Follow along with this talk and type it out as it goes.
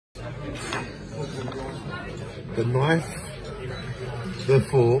the knife, the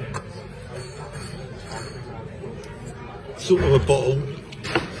fork, sort of a bottle,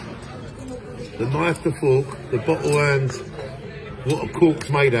 the knife, the fork, the bottle and what a cork's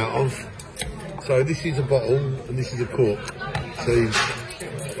made out of. So this is a bottle and this is a cork. So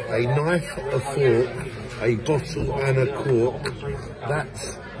a knife, a fork, a bottle and a cork.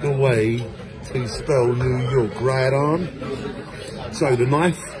 That's the way to spell New York, right on? So the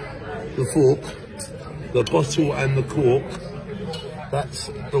knife, the fork, the bottle and the cork. That's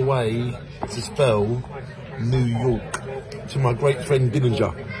the way to spell New York. To my great friend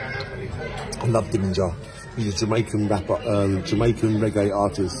Dillinger. I love Dillinger. He's a Jamaican rapper, Jamaican reggae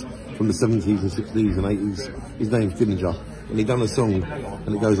artist from the 70s and 60s and 80s. His name's Dillinger. And he done a song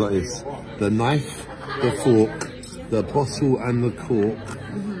and it goes like this. The knife, the fork, the bottle and the cork.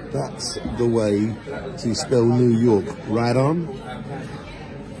 That's the way to spell New York. Right on?